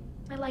Normandy?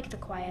 I like the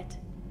quiet.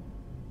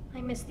 I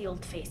miss the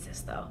old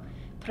faces, though.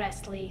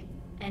 Presley,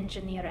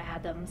 Engineer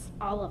Adams,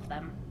 all of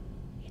them.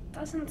 It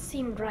doesn't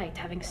seem right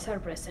having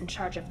Cerberus in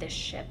charge of this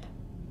ship.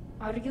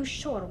 Are you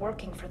sure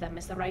working for them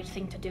is the right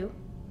thing to do?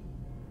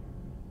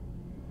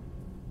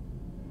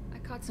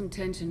 Got some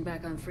tension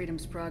back on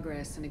Freedom's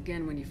Progress, and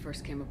again when you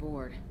first came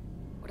aboard.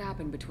 What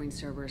happened between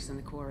Cerberus and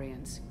the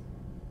Quarians?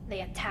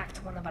 They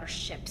attacked one of our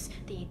ships,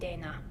 the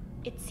Idena.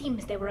 It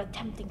seems they were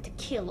attempting to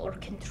kill or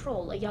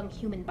control a young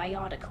human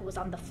biotic who was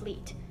on the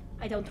fleet.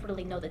 I don't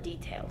really know the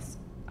details.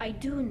 I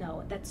do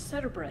know that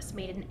Cerberus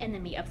made an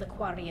enemy of the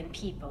Quarian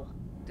people.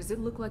 Does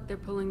it look like they're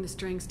pulling the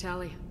strings,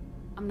 Tali?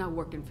 I'm not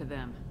working for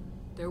them.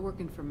 They're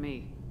working for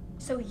me.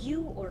 So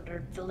you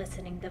ordered the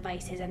listening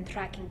devices and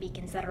tracking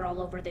beacons that are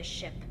all over this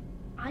ship.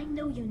 I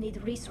know you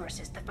need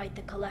resources to fight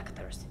the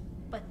Collectors,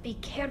 but be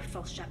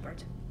careful,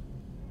 Shepard.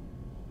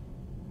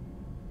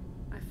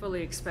 I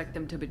fully expect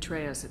them to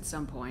betray us at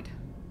some point,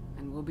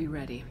 and we'll be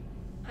ready.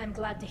 I'm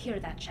glad to hear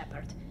that,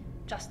 Shepard.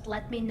 Just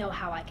let me know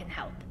how I can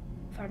help.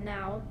 For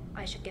now,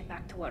 I should get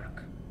back to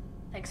work.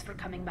 Thanks for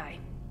coming by.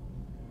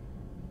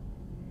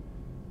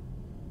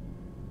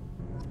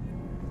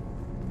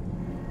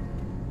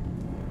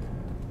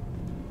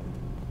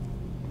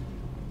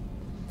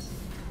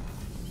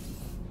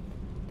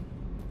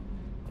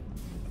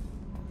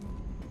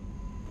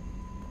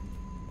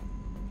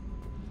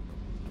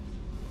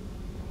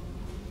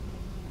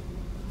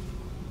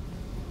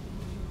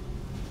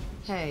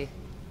 Hey.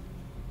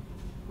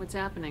 What's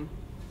happening?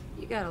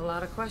 You got a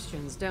lot of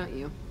questions, don't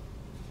you?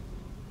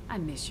 I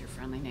miss your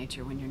friendly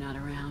nature when you're not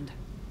around.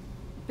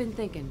 Been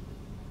thinking.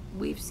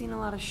 We've seen a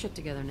lot of shit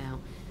together now,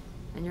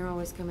 and you're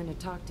always coming to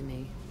talk to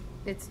me.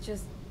 It's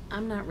just,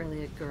 I'm not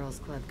really a girls'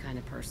 club kind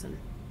of person.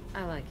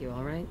 I like you,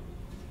 all right?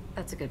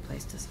 That's a good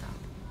place to stop.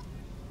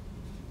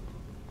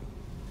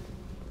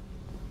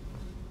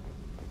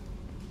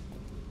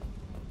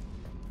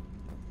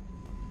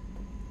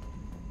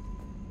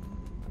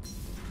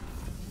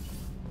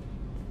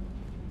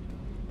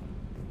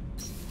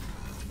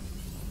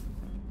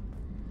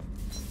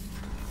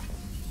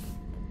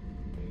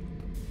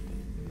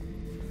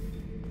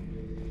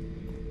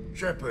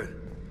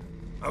 Shepard,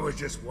 I was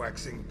just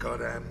waxing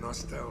goddamn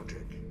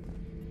nostalgic.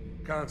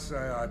 Can't say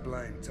I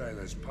blame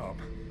Taylor's pop.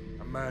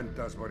 A man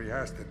does what he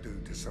has to do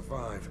to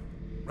survive.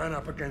 Ran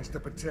up against a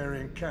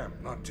Batarian camp,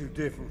 not too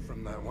different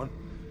from that one.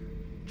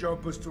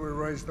 Job was to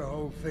erase the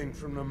whole thing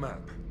from the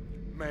map.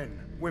 Men,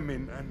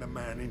 women, and the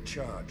man in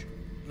charge.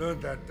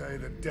 Learned that day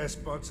that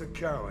despots are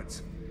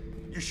cowards.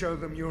 You show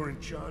them you're in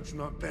charge,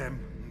 not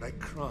them, and they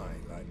cry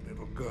like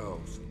little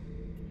girls.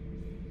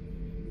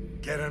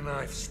 Get a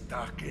knife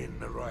stuck in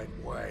the right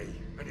way,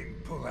 and you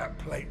can pull that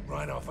plate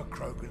right off a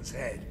Krogan's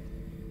head.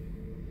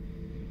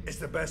 It's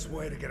the best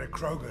way to get a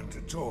Krogan to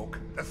talk.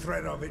 The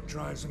threat of it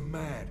drives them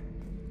mad.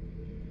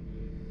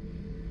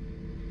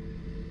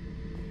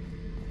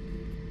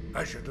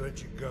 I should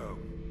let you go.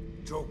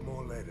 Talk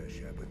more later,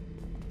 Shepard.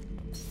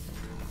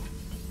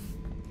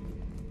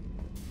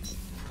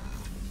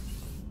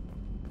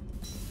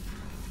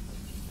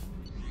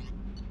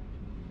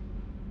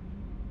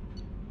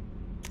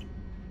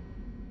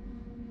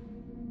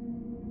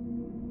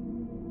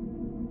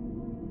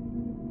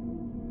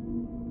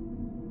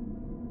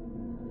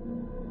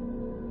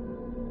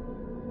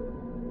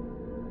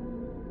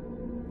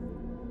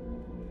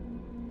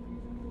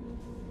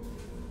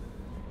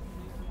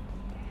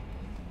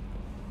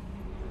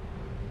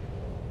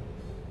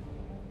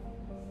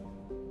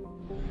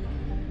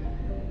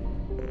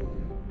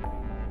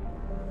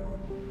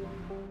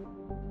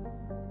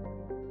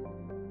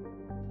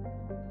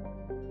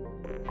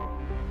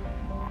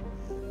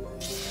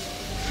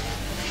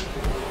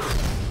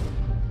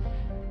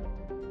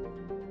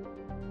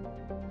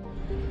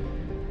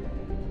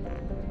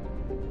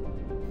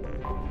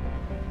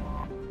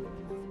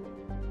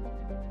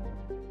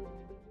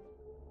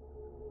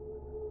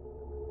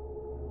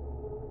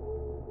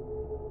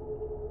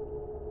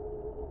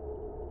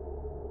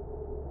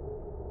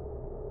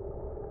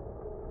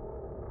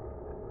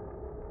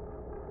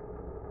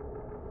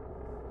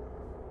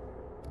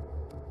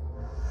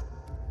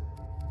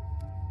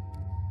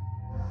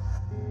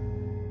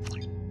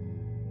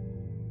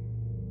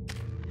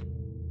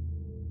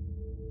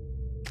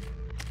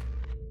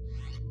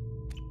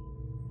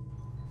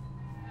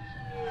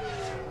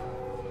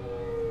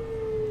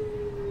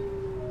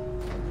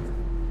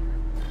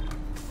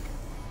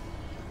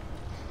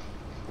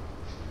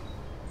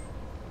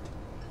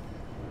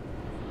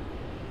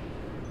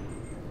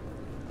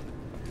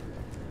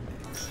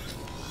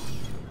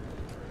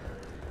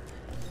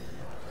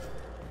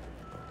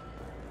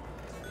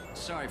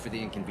 Sorry for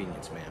the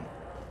inconvenience, ma'am.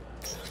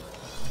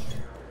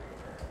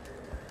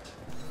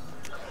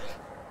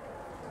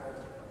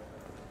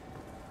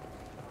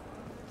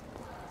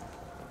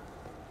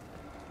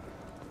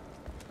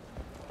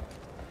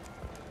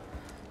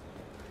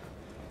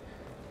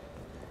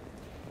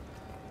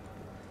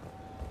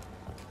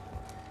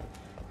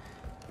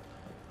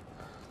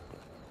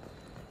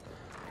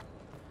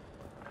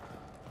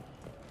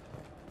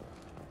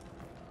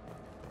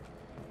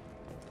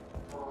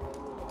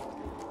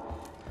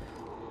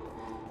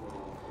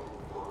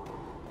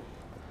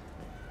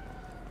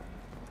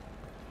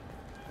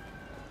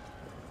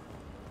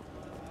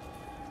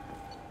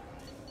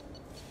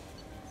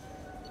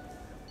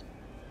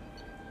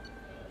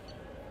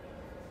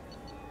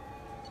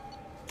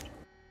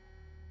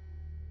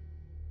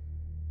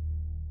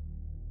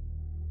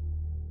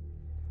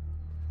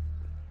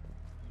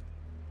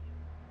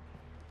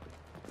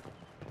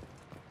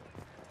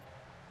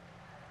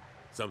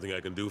 Something I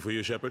can do for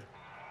you, Shepard?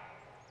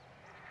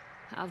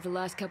 How've the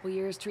last couple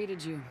years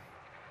treated you?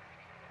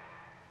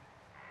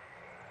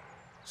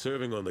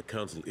 Serving on the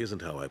Council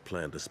isn't how I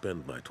plan to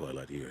spend my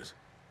twilight years.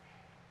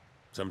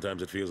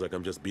 Sometimes it feels like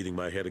I'm just beating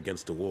my head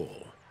against a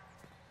wall.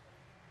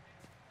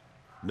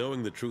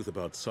 Knowing the truth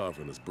about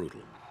Sovereign is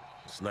brutal.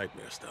 It's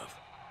nightmare stuff.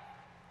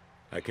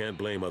 I can't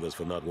blame others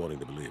for not wanting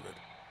to believe it,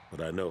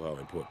 but I know how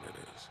important it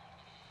is.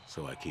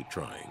 So I keep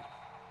trying.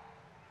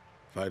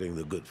 Fighting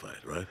the good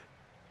fight, right?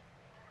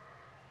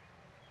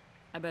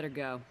 I better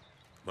go.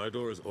 My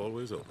door is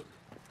always open.